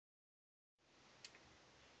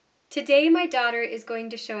Today my daughter is going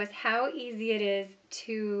to show us how easy it is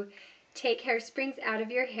to take hairsprings out of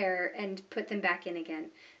your hair and put them back in again.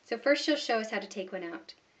 So first she'll show us how to take one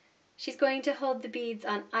out. She's going to hold the beads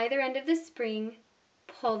on either end of the spring,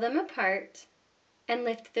 pull them apart, and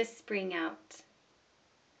lift this spring out.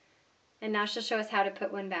 And now she'll show us how to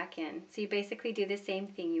put one back in. So you basically do the same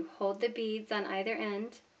thing. You hold the beads on either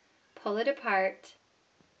end, pull it apart,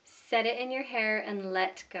 set it in your hair, and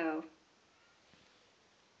let go.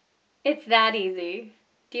 It's that easy.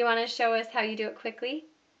 Do you want to show us how you do it quickly?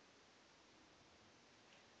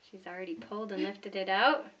 She's already pulled and lifted it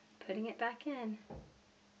out, putting it back in.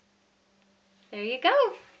 There you go.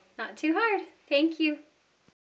 Not too hard. Thank you.